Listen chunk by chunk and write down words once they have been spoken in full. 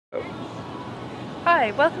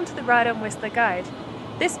Hi, welcome to the Ride on Whistler Guide.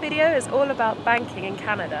 This video is all about banking in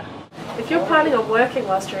Canada. If you're planning on working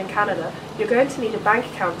whilst you're in Canada, you're going to need a bank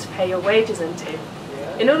account to pay your wages into.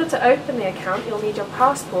 In order to open the account, you'll need your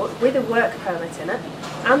passport with a work permit in it,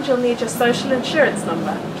 and you'll need your social insurance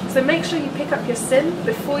number. So make sure you pick up your SIN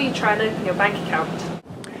before you try and open your bank account.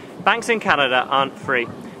 Banks in Canada aren't free.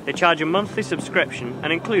 They charge a monthly subscription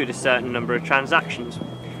and include a certain number of transactions.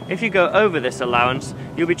 If you go over this allowance,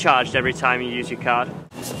 you'll be charged every time you use your card.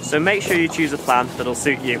 So make sure you choose a plan that'll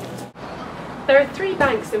suit you. There are 3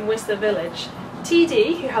 banks in Whistler Village.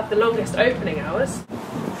 TD, who have the longest opening hours,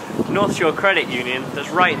 North Shore Credit Union, that's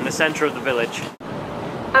right in the centre of the village,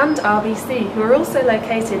 and RBC, who are also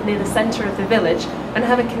located near the centre of the village and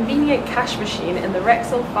have a convenient cash machine in the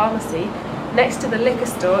Rexall Pharmacy next to the liquor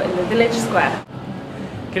store in the village square.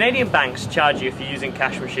 Canadian banks charge you for using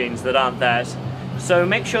cash machines that aren't theirs, so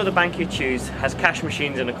make sure the bank you choose has cash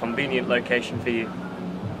machines in a convenient location for you.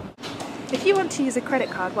 If you want to use a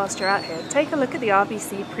credit card whilst you're out here, take a look at the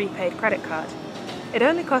RBC prepaid credit card. It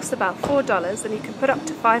only costs about $4 and you can put up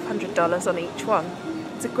to $500 on each one.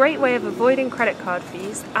 It's a great way of avoiding credit card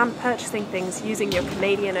fees and purchasing things using your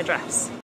Canadian address.